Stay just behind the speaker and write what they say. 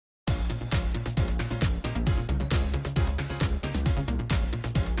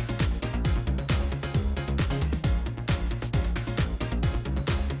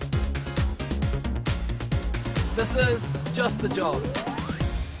This is Just the Job.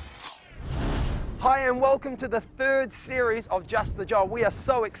 Hi and welcome to the third series of Just the Job. We are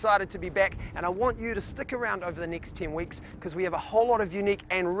so excited to be back, and I want you to stick around over the next 10 weeks because we have a whole lot of unique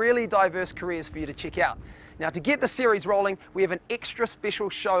and really diverse careers for you to check out. Now, to get the series rolling, we have an extra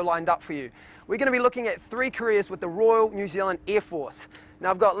special show lined up for you. We're going to be looking at 3 careers with the Royal New Zealand Air Force. Now,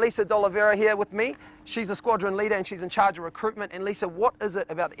 I've got Lisa D'Olivera here with me. She's a squadron leader and she's in charge of recruitment. And Lisa, what is it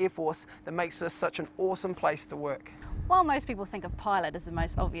about the Air Force that makes this such an awesome place to work? While most people think of pilot as the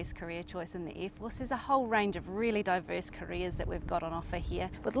most obvious career choice in the Air Force, there's a whole range of really diverse careers that we've got on offer here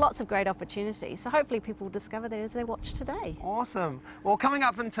with lots of great opportunities. So hopefully people will discover that as they watch today. Awesome. Well, coming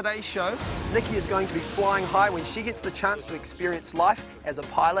up in today's show, Nikki is going to be flying high when she gets the chance to experience life as a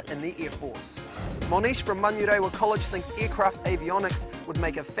pilot in the Air Force. Monish from Manurewa College thinks aircraft avionics would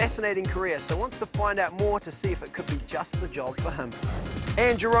make a fascinating career, so wants to find out more to see if it could be just the job for him.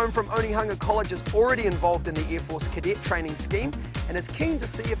 And Jerome from Onehunga College is already involved in the Air Force cadet training scheme and is keen to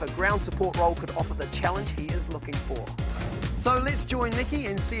see if a ground support role could offer the challenge he is looking for. So let's join Nikki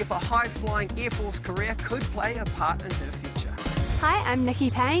and see if a high-flying Air Force career could play a part in her future. Hi, I'm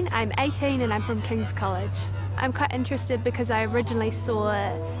Nikki Payne. I'm 18 and I'm from King's College. I'm quite interested because I originally saw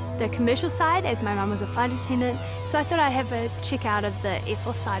the commercial side as my mum was a flight attendant, so I thought I'd have a check out of the Air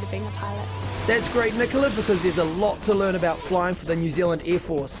Force side of being a pilot. That's great, Nicola, because there's a lot to learn about flying for the New Zealand Air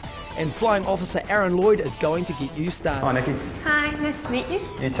Force, and Flying Officer Aaron Lloyd is going to get you started. Hi, Nikki. Hi, nice to meet you.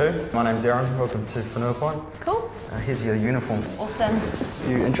 You too. My name's Aaron. Welcome to Whanua. Cool. Here's your uniform. Awesome.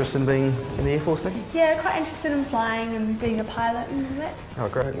 You interested in being in the Air Force, Nikki? Yeah, quite interested in flying and being a pilot and all that. Oh,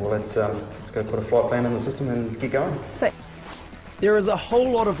 great. Well, let's go put a flight plan in the system and get going. Sweet. There is a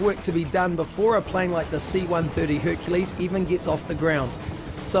whole lot of work to be done before a plane like the C-130 Hercules even gets off the ground.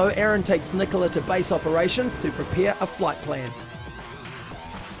 So Aaron takes Nicola to base operations to prepare a flight plan.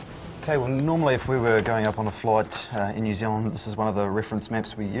 Okay, well, normally if we were going up on a flight in New Zealand, this is one of the reference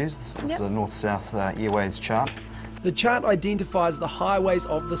maps we use. This is the North-South Airways chart. The chart identifies the highways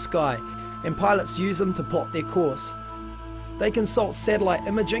of the sky, and pilots use them to plot their course. They consult satellite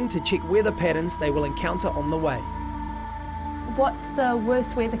imaging to check weather patterns they will encounter on the way. What's the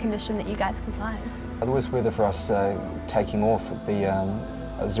worst weather condition that you guys can fly in? The worst weather for us taking off would be a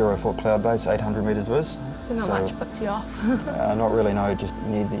 0-foot cloud base, 800 metres viz. So not much puts you off? Not really, no. Just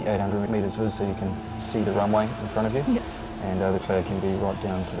you need the 800 metres viz so you can see the runway in front of you. Yep. And the cloud can be right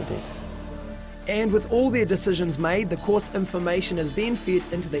down to the deck. And with all their decisions made, the course information is then fed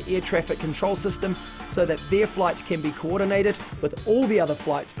into the air traffic control system so that their flight can be coordinated with all the other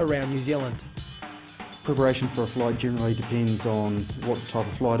flights around New Zealand. Preparation for a flight generally depends on what the type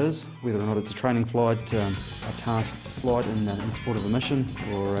of flight is, whether or not it's a training flight, a tasked flight in support of a mission,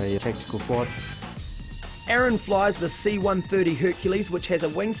 or a tactical flight. Aaron flies the C-130 Hercules, which has a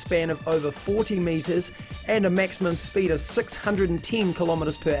wingspan of over 40 metres and a maximum speed of 610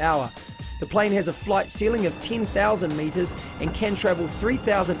 kilometres per hour. The plane has a flight ceiling of 10,000 metres and can travel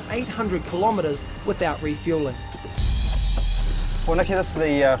 3,800 kilometres without refuelling. Well, Nikki, this is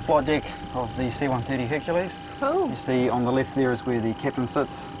the flight deck of the C-130 Hercules. Cool. You see on the left there is where the captain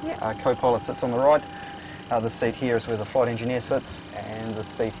sits, Yep. co-pilot sits on the right. This seat here is where the flight engineer sits, and this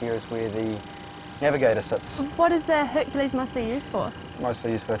seat here is where the navigator sits. What is the Hercules mostly used for?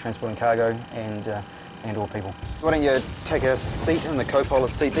 Mostly used for transporting cargo and all people. Why don't you take a seat in the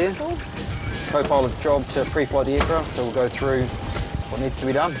co-pilot seat there? Cool. Co-pilot's job to pre-fly the aircraft, so we'll go through what needs to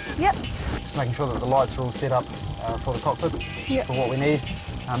be done. Yep. Just making sure that the lights are all set up for the cockpit, Yep. for what we need.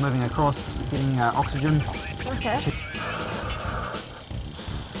 Moving across, getting oxygen. Okay.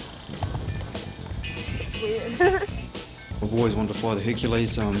 Weird. I've always wanted to fly the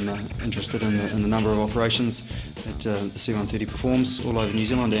Hercules. I'm interested in the number of operations that the C-130 performs all over New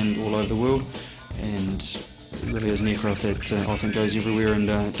Zealand and all over the world, and it really is an aircraft that I think goes everywhere and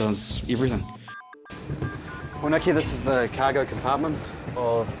does everything. Well, Nikki, this is the cargo compartment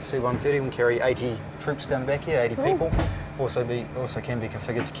of the C-130. We carry 80 troops down the back here, 80 people. Also can be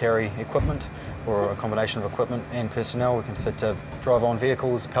configured to carry equipment, or a combination of equipment and personnel. We can fit drive-on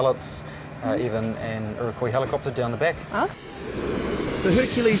vehicles, pallets, even an Iroquois helicopter down the back. Huh? The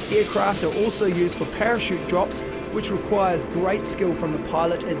Hercules aircraft are also used for parachute drops, which requires great skill from the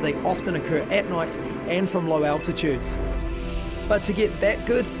pilot as they often occur at night and from low altitudes. But to get that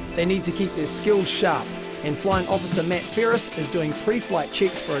good, they need to keep their skills sharp, and Flying Officer Matt Ferris is doing pre-flight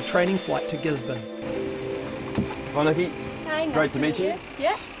checks for a training flight to Gisborne. Hi Nikki. Hi, nice Great to meet you.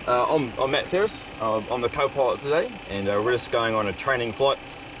 Yeah. I'm Matt Ferris. I'm the co-pilot today, and we're just going on a training flight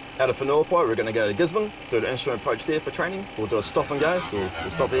out of Whanua. We're going to go to Gisborne, do an instrument approach there for training. We'll do a stop and go, so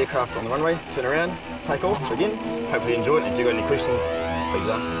we'll stop the aircraft on the runway, turn around, take off again. Hopefully you enjoy it. If you've got any questions, please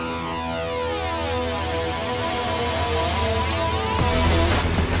ask.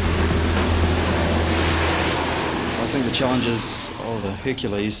 the challenges of the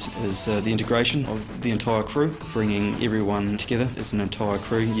Hercules is the integration of the entire crew, bringing everyone together. It's an entire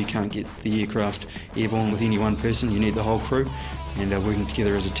crew. You can't get the aircraft airborne with any one person. You need the whole crew, and working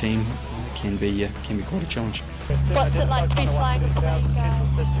together as a team can be quite a challenge. What's it like to be flying with those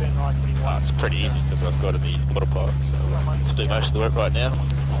guys? It's pretty easy because I've got to be autopilot, so just do most of the work right now.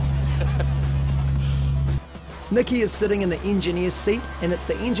 Nikki is sitting in the engineer's seat, and it's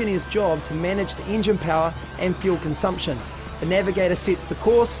the engineer's job to manage the engine power and fuel consumption. The navigator sets the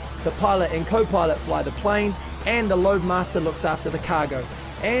course, the pilot and co-pilot fly the plane, and the load master looks after the cargo.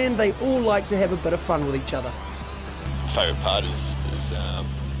 And they all like to have a bit of fun with each other. Favourite part is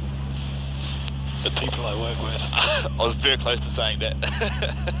the people I work with. I was very close to saying that,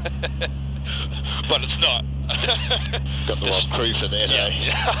 but it's not. Got the right crew for that,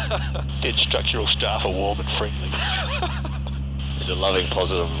 yeah. The instructional staff are warm and friendly. It's a loving,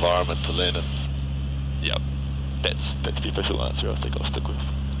 positive environment to learn in. Yep, that's the official answer I think I'll stick with.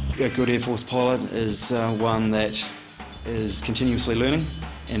 A good Air Force pilot is one that is continuously learning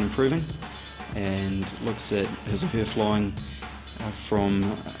and improving, and looks at his or her flying from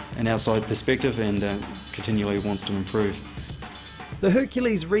an outside perspective and continually wants to improve. The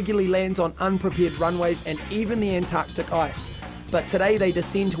Hercules regularly lands on unprepared runways and even the Antarctic ice, but today they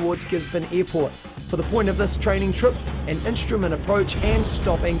descend towards Gisborne Airport. For the point of this training trip, an instrument approach and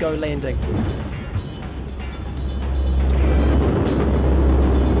stop and go landing.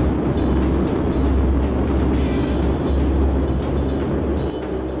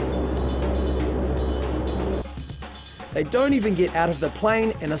 They don't even get out of the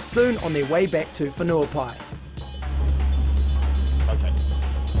plane and are soon on their way back to Whenuapai.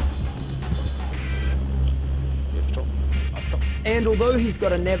 And although he's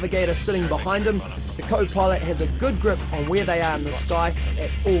got a navigator sitting behind him, the co-pilot has a good grip on where they are in the sky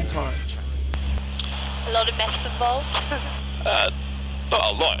at all times. A lot of maths involved?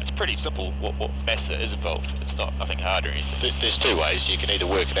 Not a lot, it's pretty simple what maths is involved. It's not nothing hard or anything. There's two ways, you can either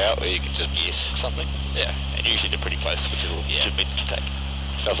work it out or you can just guess something. Yeah, and usually they're pretty close, which is all good method to take.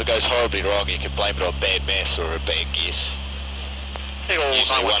 So if it goes horribly wrong, you can blame it on bad maths or a bad guess.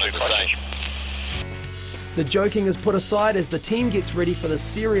 Usually one and the same. The joking is put aside as the team gets ready for the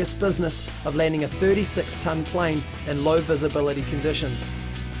serious business of landing a 36-ton plane in low visibility conditions.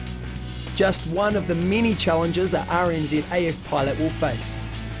 Just one of the many challenges a RNZ AF pilot will face.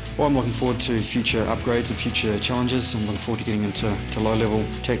 Well, I'm looking forward to future upgrades and future challenges. I'm looking forward to getting into low-level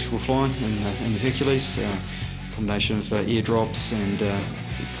tactical flying in the Hercules, combination of airdrops and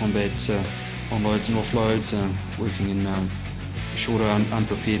combat onloads and offloads, working in shorter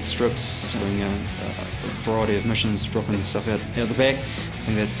unprepared strips, doing a variety of missions, dropping stuff out the back. I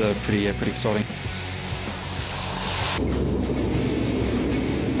think that's pretty exciting.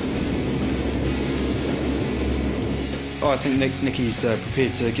 Oh, I think Nikki's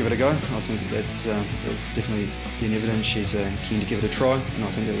prepared to give it a go. I think that's definitely been evident. She's keen to give it a try, and I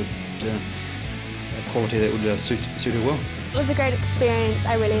think that would a quality that would suit her well. It was a great experience.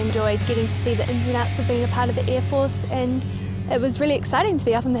 I really enjoyed getting to see the ins and outs of being a part of the Air Force, and it was really exciting to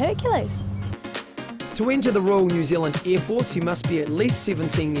be up in the Hercules. To enter the Royal New Zealand Air Force, you must be at least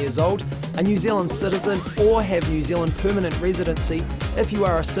 17 years old, a New Zealand citizen, or have New Zealand permanent residency if you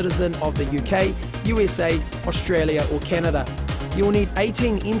are a citizen of the UK, USA, Australia or Canada. You will need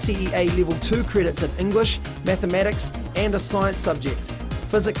 18 NCEA Level 2 credits in English, mathematics and a science subject.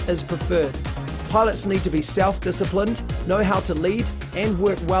 Physics is preferred. Pilots need to be self-disciplined, know how to lead and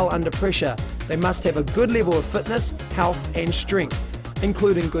work well under pressure. They must have a good level of fitness, health and strength,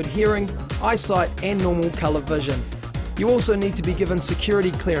 including good hearing, eyesight and normal colour vision. You also need to be given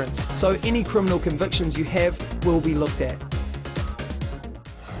security clearance, so any criminal convictions you have will be looked at.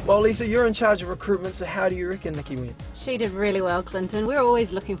 Well, Lisa, you're in charge of recruitment, so how do you reckon Nikki went? She did really well, Clinton. We're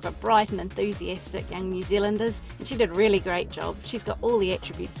always looking for bright and enthusiastic young New Zealanders, and she did a really great job. She's got all the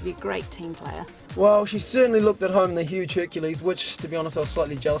attributes to be a great team player. Well, she certainly looked at home in the huge Hercules, which, to be honest, I was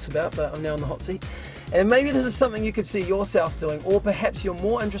slightly jealous about, but I'm now in the hot seat. And maybe this is something you could see yourself doing, or perhaps you're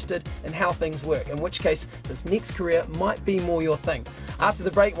more interested in how things work, in which case this next career might be more your thing. After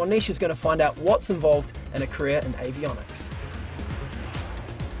the break, Monish is going to find out what's involved in a career in avionics.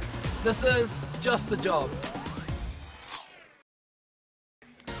 This is Just the Job.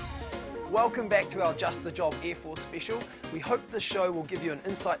 Welcome back to our Just the Job Air Force special. We hope this show will give you an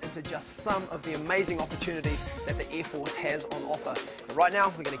insight into just some of the amazing opportunities that the Air Force has on offer. But right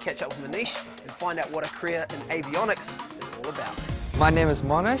now, we're going to catch up with Manish and find out what a career in avionics is all about. My name is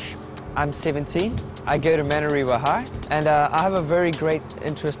Monish. I'm 17. I go to Manariwa High, and I have a very great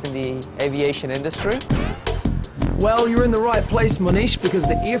interest in the aviation industry. Well, you're in the right place, Monish, because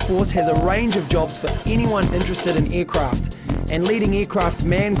the Air Force has a range of jobs for anyone interested in aircraft. And leading aircraft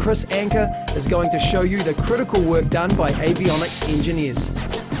man Chris Anker is going to show you the critical work done by avionics engineers.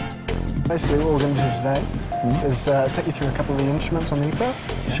 Basically what we're going to do today is take you through a couple of the instruments on the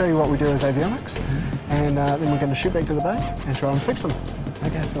aircraft, show you what we do as avionics, and then we're going to shoot back to the bay and try and fix them.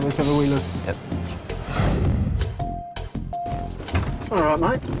 Okay, so let's have a wee look. Yep. Alright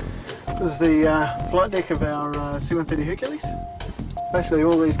mate, this is the flight deck of our C-130 Hercules. Basically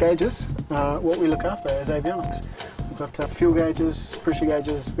all these gauges are what we look after as avionics. We've got fuel gauges, pressure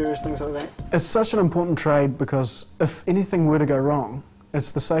gauges, various things like that. It's such an important trade because if anything were to go wrong,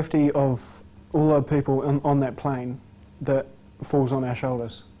 it's the safety of all the people on that plane that falls on our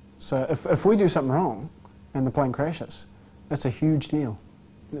shoulders. So if we do something wrong and the plane crashes, that's a huge deal.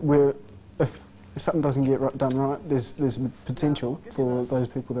 If something doesn't get done right, there's potential for those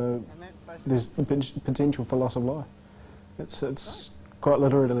people to, there's potential for loss of life. It's quite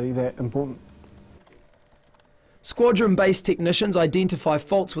literally that important. Squadron-based technicians identify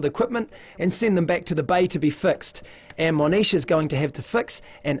faults with equipment and send them back to the bay to be fixed. And Monish is going to have to fix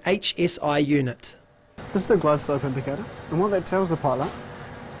an HSI unit. This is the glide slope indicator, and what that tells the pilot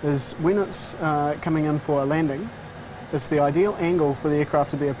is when it's coming in for a landing, it's the ideal angle for the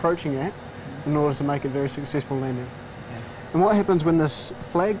aircraft to be approaching at in order to make a very successful landing. Okay. And what happens when this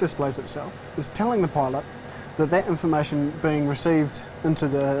flag displays itself is telling the pilot that that information being received into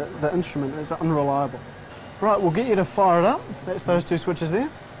the instrument is unreliable. Right, we'll get you to fire it up. That's those two switches there.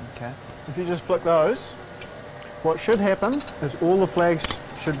 Okay. If you just flick those, what should happen is all the flags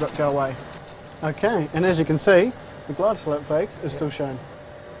should go away. Okay, and as you can see, the glide slope flag is still shown.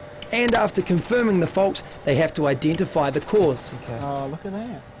 And after confirming the fault, they have to identify the cause. Okay. Oh, look at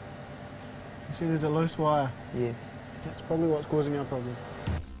that. You see there's a loose wire. Yes. That's probably what's causing our problem.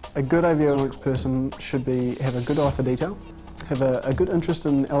 A good avionics person should have a good eye for detail, have a good interest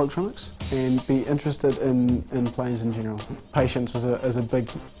in electronics, and be interested in planes in general. Patience is a big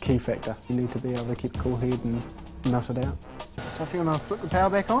key factor. You need to be able to keep a cool head and nut it out. So if you want to flip the power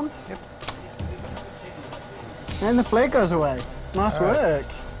back on. Yep. And the flag goes away. Nice work.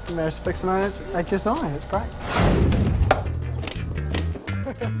 You managed to fix an HSI, that's great.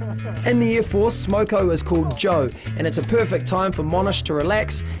 In the Air Force, Smoko is called Joe, and it's a perfect time for Monish to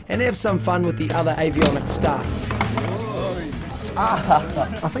relax and have some fun with the other avionics staff.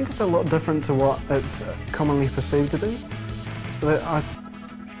 I think it's a lot different to what it's commonly perceived to be.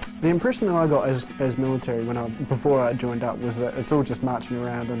 The impression that I got as military before I joined up was that it's all just marching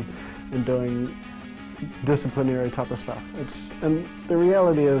around and doing disciplinary type of stuff. And the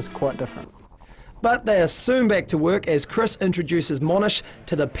reality is quite different. But they are soon back to work as Chris introduces Monish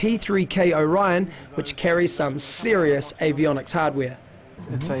to the P3K Orion, which carries some serious avionics hardware.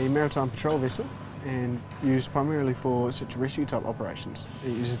 It's a maritime patrol vessel and used primarily for search and rescue type operations. It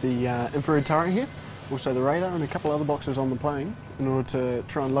uses the infrared turret here, also the radar and a couple other boxes on the plane in order to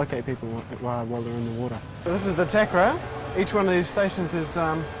try and locate people while they're in the water. So this is the TAC rail. Each one of these stations is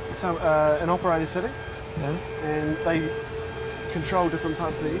an operator sitting, and they control different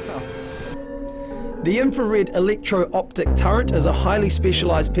parts of the aircraft. The infrared electro-optic turret is a highly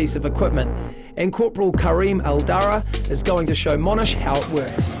specialised piece of equipment, and Corporal Kareem Aldara is going to show Monish how it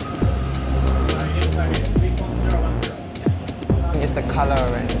works. It's the colour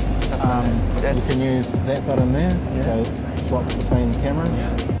and stuff like you can use that button there, so it swaps between cameras.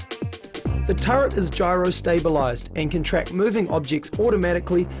 The turret is gyro-stabilised and can track moving objects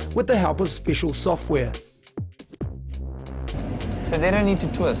automatically with the help of special software. So they don't need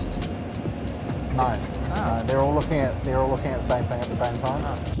to twist? No, they're all looking at the same thing at the same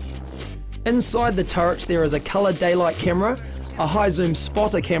time. Inside the turret there is a colour daylight camera, a high zoom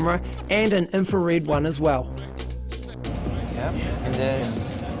spotter camera and an infrared one as well. Yep. And then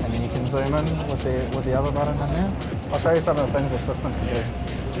you can zoom in with the other button in there. I'll show you some of the things the system can do.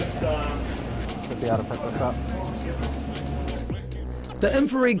 Should be able to pick this up. The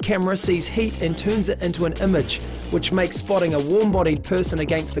infrared camera sees heat and turns it into an image, which makes spotting a warm-bodied person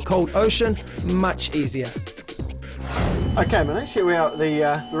against the cold ocean much easier. Okay, Manish, here we are at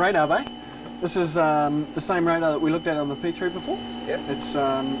the radar bay. This is the same radar that we looked at on the P3 before. Yep. It's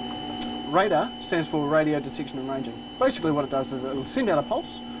radar stands for radio detection and ranging. Basically what it does is it'll send out a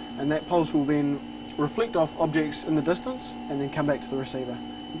pulse, and that pulse will then reflect off objects in the distance and then come back to the receiver.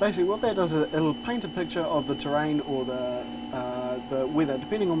 Basically what that does is it'll paint a picture of the terrain or the weather,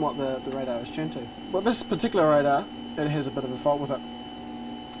 depending on what the radar is tuned to. But this particular radar, it has a bit of a fault with it.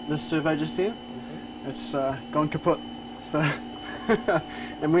 This servo just here, it's gone kaput,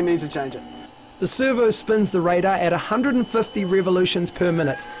 and we need to change it. The servo spins the radar at 150 revolutions per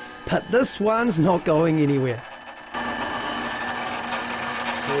minute, but this one's not going anywhere.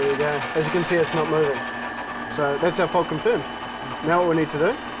 There you go. As you can see, it's not moving. So that's our fault confirmed. Now what we need to do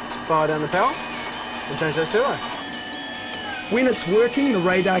is fire down the power and change that servo. When it's working, the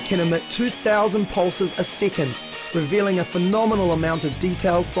radar can emit 2,000 pulses a second, revealing a phenomenal amount of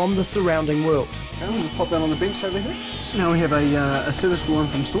detail from the surrounding world. Okay, I'm going to pop that on the bench over here. Now we have a serviceable one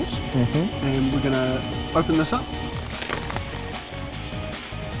from Stores, and we're going to open this up.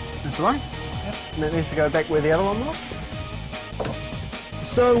 That's the way. Yep. And that needs to go back where the other one was.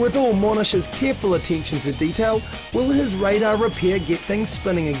 So with all Monish's careful attention to detail, will his radar repair get things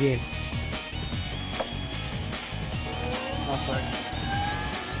spinning again? Nice work.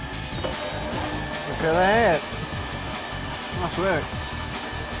 Look at that. Nice work.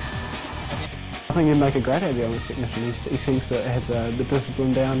 I think he'd make a great avionics technician. He seems to have the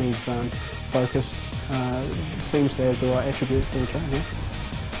discipline down, he's focused, seems to have the right attributes for the job, yeah.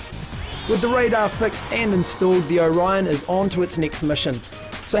 With the radar fixed and installed, the Orion is on to its next mission.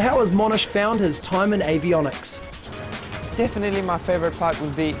 So how has Monish found his time in avionics? Definitely my favorite part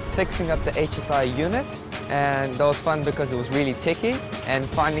would be fixing up the HSI unit, and that was fun because it was really techy, and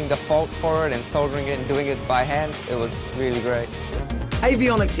finding the fault for it and soldering it and doing it by hand, it was really great.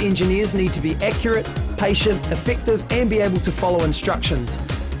 Avionics engineers need to be accurate, patient, effective and be able to follow instructions.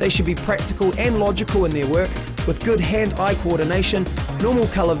 They should be practical and logical in their work, with good hand-eye coordination, normal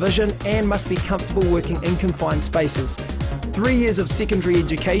colour vision and must be comfortable working in confined spaces. 3 years of secondary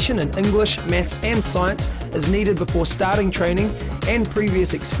education in English, Maths and Science is needed before starting training, and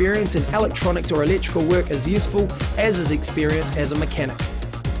previous experience in electronics or electrical work is useful, as is experience as a mechanic.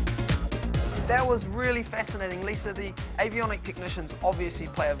 That was really fascinating, Lisa. The avionic technicians obviously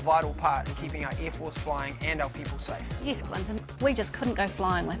play a vital part in keeping our Air Force flying and our people safe. Yes, Clinton. We just couldn't go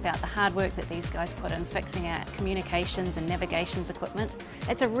flying without the hard work that these guys put in fixing our communications and navigations equipment.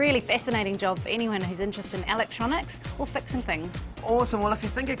 It's a really fascinating job for anyone who's interested in electronics or fixing things. Awesome. Well, if you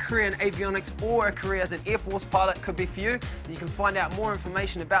think a career in avionics or a career as an Air Force pilot could be for you, you can find out more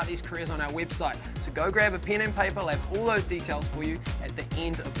information about these careers on our website. So go grab a pen and paper. I'll have all those details for you at the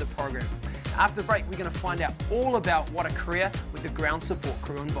end of the program. After the break, we're going to find out all about what a career with the ground support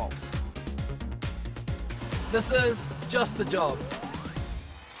crew involves. This is Just the Job.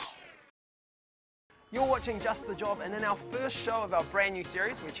 You're watching Just the Job, and in our first show of our brand new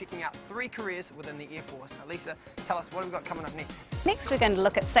series, we're checking out 3 careers within the Air Force. Now, Lisa, tell us what we've got coming up next. Next, we're going to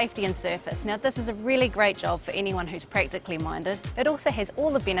look at safety and surface. Now, this is a really great job for anyone who's practically minded. It also has all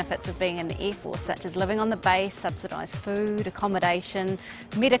the benefits of being in the Air Force, such as living on the base, subsidised food, accommodation,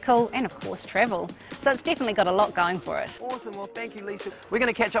 medical, and of course, travel. So it's definitely got a lot going for it. Awesome. Well, thank you, Lisa. We're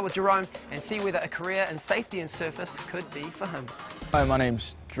going to catch up with Jerome and see whether a career in safety and surface could be for him. Hi, my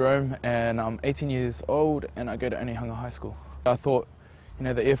name's Jerome and I'm 18 years old and I go to Onehunga High School. I thought,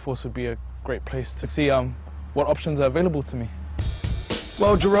 the Air Force would be a great place to see what options are available to me.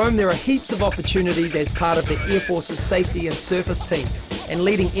 Well, Jerome, there are heaps of opportunities as part of the Air Force's safety and surface team, and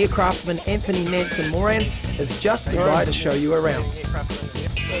leading aircraftman Anthony Nansen Moran is just the guy to show you around. So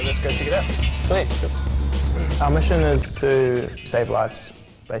let's go check it out. Sweet. Our mission is to save lives,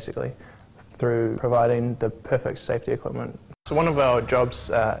 basically, through providing the perfect safety equipment. So one of our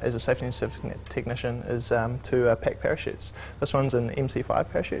jobs as a safety and surface technician is to pack parachutes. This one's an MC5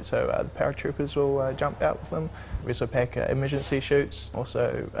 parachute, so the paratroopers will jump out with them. We also pack emergency chutes,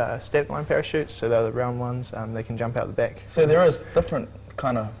 also static line parachutes, so they're the round ones, they can jump out the back. So there is different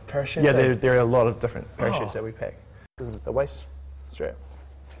kind of parachutes? Yeah, there are a lot of different parachutes that we pack. This is the waist strap,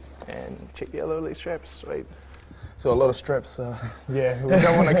 and check the other lead straps, sweet. So a lot of straps. Yeah, we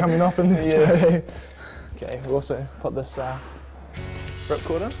don't want it coming off in this way. Okay, we also put this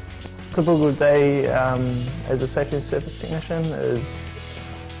ripcord in. Typical day as a safety and surface technician is,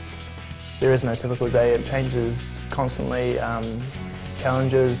 there is no typical day, it changes constantly.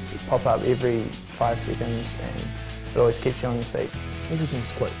 Challenges pop up every 5 seconds and it always keeps you on your feet.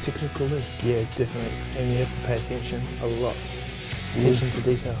 Everything's quite technical there. Yeah, definitely, and you have to pay attention a lot. Attention to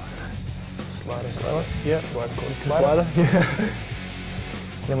detail. Slider. Yeah, that's why it's called a slider. Yeah.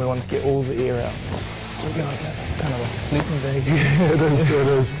 Then we want to get all the air out. So we're like kind of like a sleeping bag. Yeah, it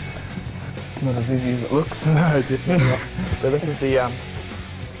is. It's not as easy as it looks. No, definitely not. So this is the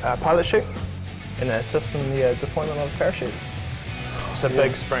pilot chute, and it assists in the deployment of the parachute. It's a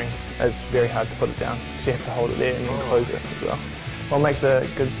big spring. It's very hard to put it down, so you have to hold it there and then close it as well. What makes a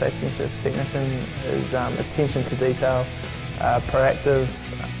good safety and surface technician is attention to detail, proactive.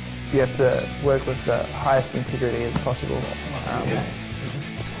 You have to work with the highest integrity as possible.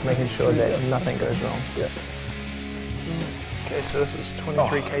 Making sure that nothing goes wrong. Yeah. Okay, so this is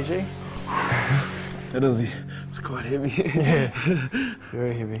 23 kg. It is. It's quite heavy. Yeah.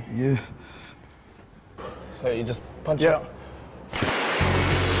 Very heavy. Yeah. So you just punch it out.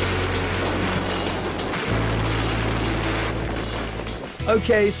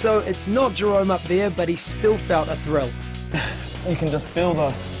 Okay, so it's not Jerome up there, but he still felt a thrill. You can just feel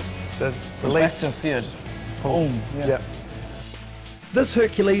the release. Just here, just boom. Yeah. This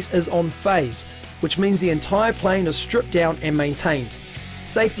Hercules is on phase, which means the entire plane is stripped down and maintained.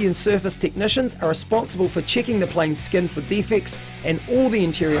 Safety and surface technicians are responsible for checking the plane's skin for defects and all the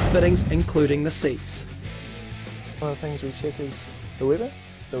interior fittings, including the seats. One of the things we check is the weather.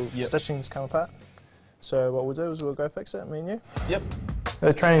 The stitching's come apart. So what we'll do is we'll go fix it, me and you. Yep.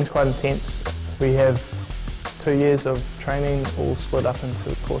 The training's quite intense. We have 2 years of training all split up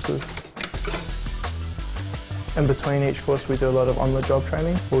into courses. In between each course we do a lot of on-the-job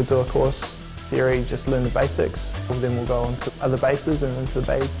training. We'll do a course, theory, just learn the basics. Then we'll go on to other bases and into the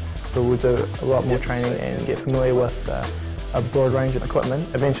bays where we'll do a lot more training and get familiar with a broad range of equipment.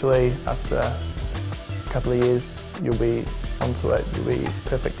 Eventually, after a couple of years, you'll be onto it, you'll be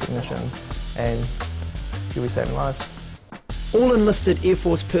perfect technicians and you'll be saving lives. All enlisted Air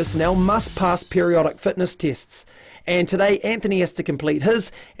Force personnel must pass periodic fitness tests, and today Anthony has to complete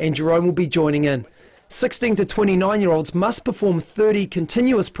his and Jerome will be joining in. 16 to 29-year-olds must perform 30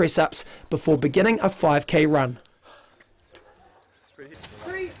 continuous press-ups before beginning a 5K run. 3,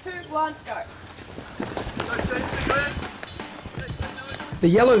 2, 1, go. The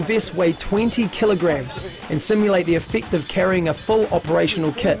yellow vests weigh 20 kilograms and simulate the effect of carrying a full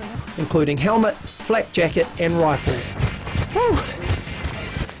operational kit, including helmet, flak jacket and rifle.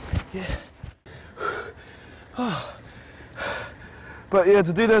 But yeah,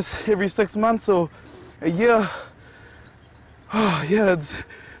 to do this every 6 months or a year, yeah,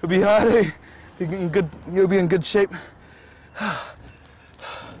 it'll be hard, eh? You'll be in good shape.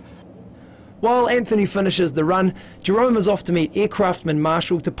 While Anthony finishes the run, Jerome is off to meet aircraftman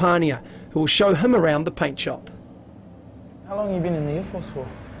Marshal Tapania, who will show him around the paint shop. How long have you been in the Air Force for?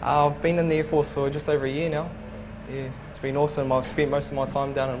 I've been in the Air Force for just over a year now. Yeah, it's been awesome. I've spent most of my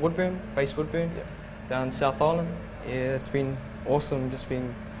time down in Woodburn, base Woodburn, down in South Island. Yeah, it's been awesome. Just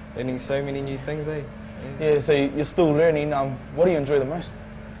been learning so many new things, eh? Yeah, so you're still learning. What do you enjoy the most?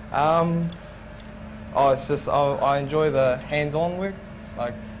 It's just I enjoy the hands-on work.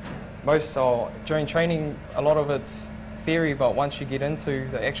 Like during training, a lot of it's theory, but once you get into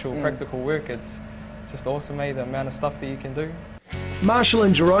the actual practical work, it's just awesome, eh? The amount of stuff that you can do. Marshall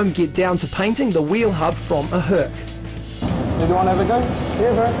and Jerome get down to painting the wheel hub from a Herc. Did you want to have a go?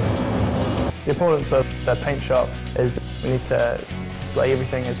 Yeah, bro. The importance of the paint shop is we need to display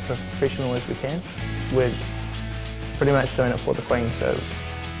everything as professional as we can. We're pretty much doing it for the Queen, so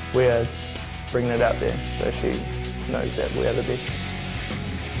we're bringing it out there so she knows that we are the best.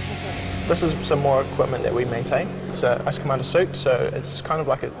 This is some more equipment that we maintain. It's a ice commander suit, so it's kind of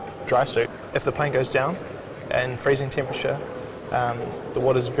like a dry suit. If the plane goes down and freezing temperature, the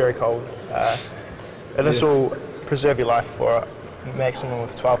water's very cold. And this will preserve your life for a maximum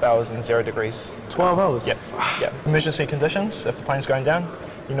of 12 hours and 0 degrees. 12 hours? Yep. Yep. Emergency conditions, if the plane's going down,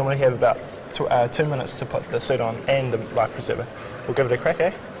 you normally have about 2 minutes to put the suit on and the life preserver. We'll give it a crack,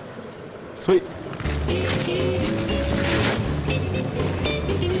 eh? Sweet.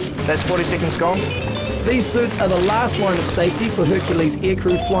 That's 40 seconds gone. These suits are the last line of safety for Hercules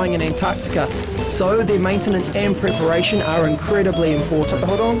aircrew flying in Antarctica, so their maintenance and preparation are incredibly important.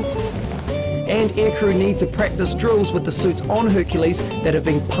 Hold on. And aircrew need to practice drills with the suits on Hercules that have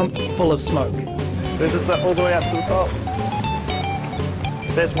been pumped full of smoke. This is all the way up to the top.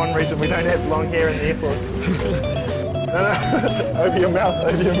 That's one reason we don't have long hair in the Air Force. No, over your mouth,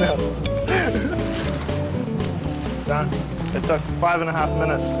 over your mouth. Done. It took 5.5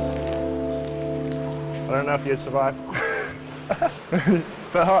 minutes. I don't know if you'd survive. Bit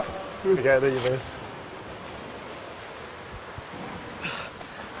hot. Okay, there you go.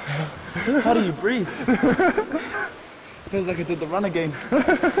 How do you breathe? Feels like I did the run again.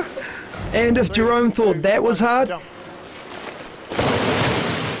 And if Jerome thought that was hard,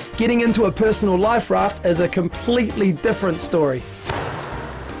 getting into a personal life raft is a completely different story.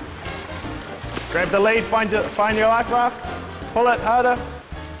 Grab the lead, find your life raft, pull it harder.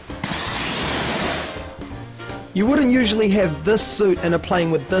 You wouldn't usually have this suit in a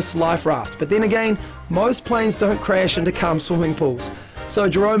plane with this life raft, but then again, most planes don't crash into calm swimming pools. So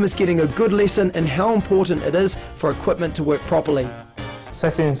Jerome is getting a good lesson in how important it is for equipment to work properly.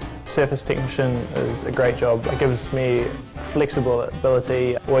 Safety and surface technician is a great job. It gives me flexible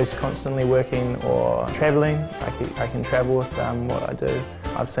ability, always constantly working or travelling. I can travel with what I do.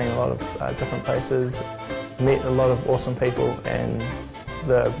 I've seen a lot of different places, met a lot of awesome people, and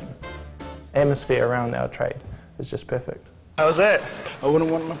the atmosphere around our trade is just perfect. How was that? I wouldn't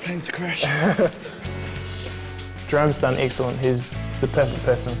want my plane to crash. Jerome's done excellent. He's the perfect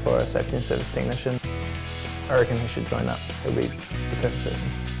person for a safety and service technician. I reckon he should join up. He'll be the perfect person.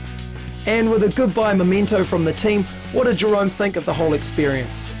 And with a goodbye memento from the team, what did Jerome think of the whole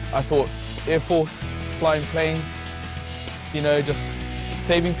experience? I thought Air Force, flying planes, you know, just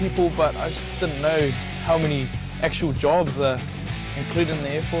saving people, but I just didn't know how many actual jobs are included in the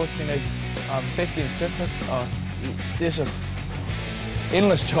Air Force. You know, safety and surface, there's just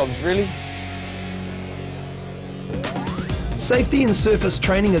endless jobs, really. Safety and surface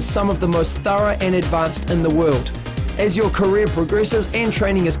training is some of the most thorough and advanced in the world. As your career progresses and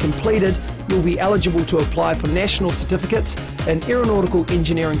training is completed, you'll be eligible to apply for national certificates in aeronautical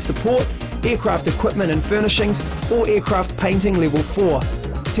engineering support, aircraft equipment and furnishings, or aircraft painting level 4.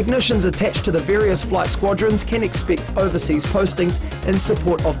 Technicians attached to the various flight squadrons can expect overseas postings in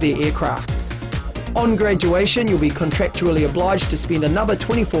support of their aircraft. On graduation, you'll be contractually obliged to spend another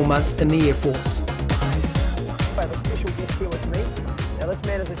 24 months in the Air Force. I have a special guest here with me. Now, this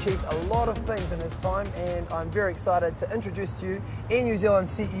man has achieved a lot of things in his time, and I'm very excited to introduce to you Air New Zealand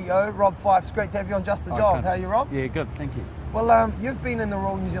CEO Rob Fyfe. It's great to have you on Just the Job. How are you, Rob? Yeah, good, thank you. Well, you've been in the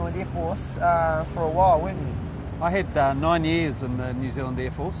Royal New Zealand Air Force for a while, weren't you? I had 9 years in the New Zealand Air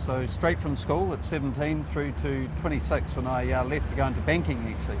Force, so straight from school at 17 through to 26 when I left to go into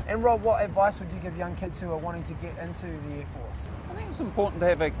banking, actually. And Rob, what advice would you give young kids who are wanting to get into the Air Force? I think it's important to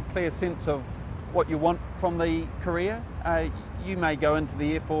have a clear sense of what you want from the career. You may go into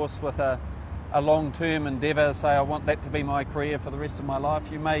the Air Force with a long-term endeavour, say I want that to be my career for the rest of my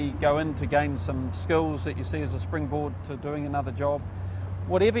life. You may go in to gain some skills that you see as a springboard to doing another job.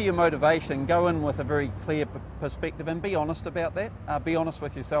 Whatever your motivation, go in with a very clear perspective and be honest about that. Be honest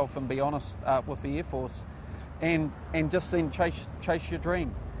with yourself and be honest with the Air Force, and just then chase your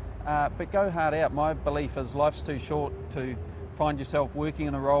dream. But go hard out. My belief is life's too short to find yourself working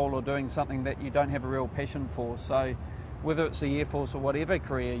in a role or doing something that you don't have a real passion for. So whether it's the Air Force or whatever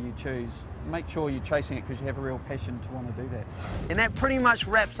career you choose, make sure you're chasing it because you have a real passion to want to do that. And that pretty much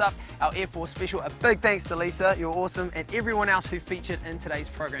wraps up our Air Force special. A big thanks to Lisa, you're awesome, and everyone else who featured in today's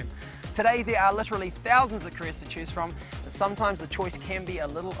program. Today there are literally thousands of careers to choose from, and sometimes the choice can be a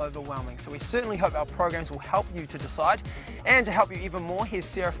little overwhelming. So we certainly hope our programs will help you to decide. And to help you even more, here's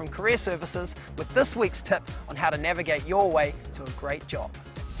Sarah from Career Services with this week's tip on how to navigate your way to a great job.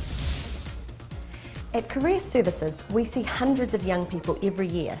 At Career Services, we see hundreds of young people every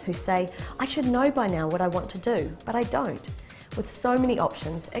year who say, I should know by now what I want to do, but I don't. With so many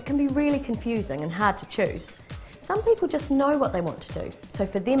options, it can be really confusing and hard to choose. Some people just know what they want to do, so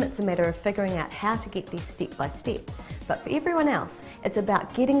for them it's a matter of figuring out how to get there step by step. But for everyone else, it's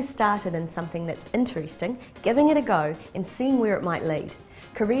about getting started in something that's interesting, giving it a go, and seeing where it might lead.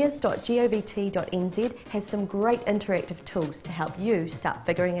 Careers.govt.nz has some great interactive tools to help you start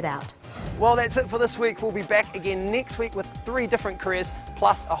figuring it out. Well, that's it for this week. We'll be back again next week with 3 different careers,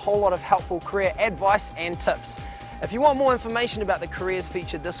 plus a whole lot of helpful career advice and tips. If you want more information about the careers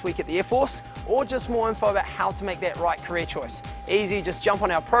featured this week at the Air Force, or just more info about how to make that right career choice, easy, just jump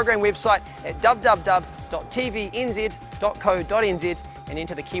on our program website at www.tvnz.co.nz and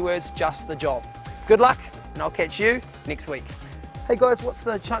enter the keywords Just the Job. Good luck, and I'll catch you next week. Hey guys, what's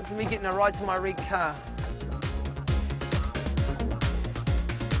the chance of me getting a ride to my red car?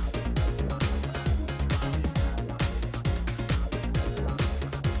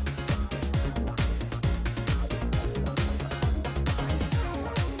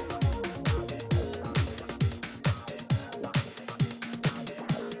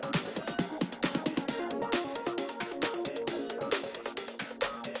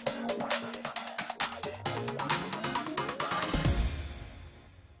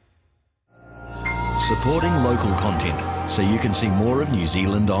 Supporting local content so you can see more of New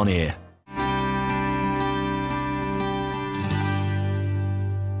Zealand on air.